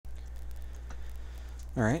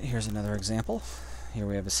Alright, here's another example. Here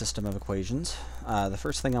we have a system of equations. The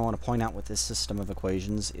first thing I want to point out with this system of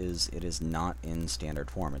equations is it is not in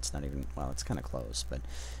standard form. It's not even, well, it's kind of close, but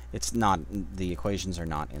it's not, the equations are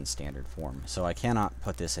not in standard form. So I cannot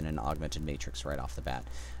put this in an augmented matrix right off the bat.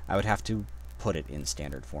 I would have to put it in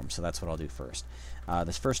standard form, so that's what I'll do first.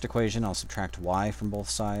 This first equation, I'll subtract y from both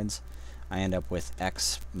sides. I end up with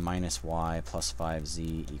x minus y plus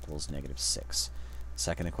 5z equals -6.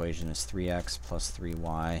 Second equation is 3x plus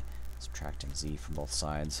 3y, subtracting z from both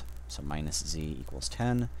sides, so minus z equals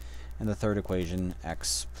 10. And the third equation,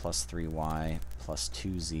 x plus 3y plus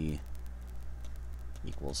 2z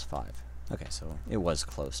equals 5. Okay, so it was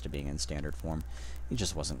close to being in standard form. It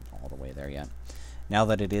just wasn't all the way there yet. Now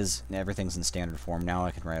that it is, everything's in standard form, now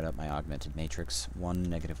I can write up my augmented matrix. 1,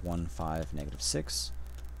 -1, 5, -6,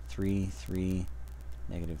 3, 3,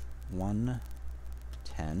 -1,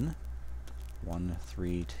 10, 1,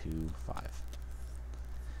 3, 2, 5.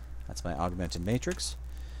 That's my augmented matrix.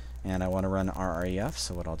 And I want to run RREF,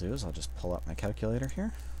 so what I'll do is I'll just pull up my calculator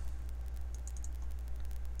here.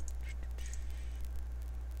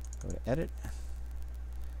 Go to Edit.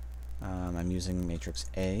 I'm using matrix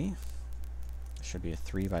A. It should be a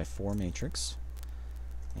 3 by 4 matrix.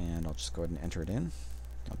 And I'll just go ahead and enter it in.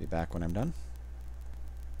 I'll be back when I'm done.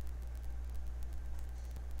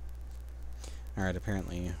 Alright,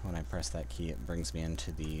 apparently when I press that key it brings me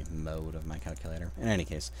into the mode of my calculator. In any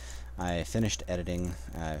case, I finished editing.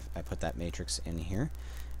 I put that matrix in here.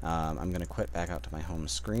 I'm going to quit back out to my home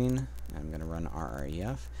screen. I'm going to run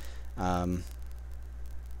RREF.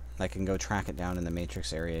 I can go track it down in the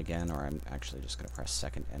matrix area again, or I'm actually just going to press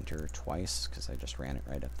second enter twice because I just ran it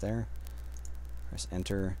right up there. Press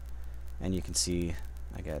enter, and you can see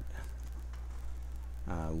I get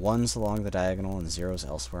ones along the diagonal and zeros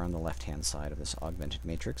elsewhere on the left-hand side of this augmented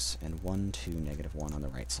matrix, and 1, 2, -1 on the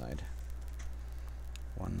right side.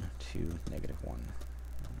 1, 2, -1.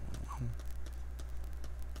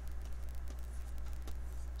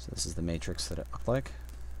 So this is the matrix that it looked like.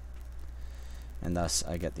 And thus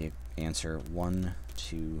I get the answer 1,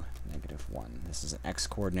 2, -1. This is an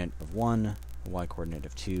x-coordinate of 1, a y-coordinate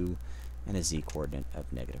of 2, and a z-coordinate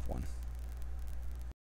of -1.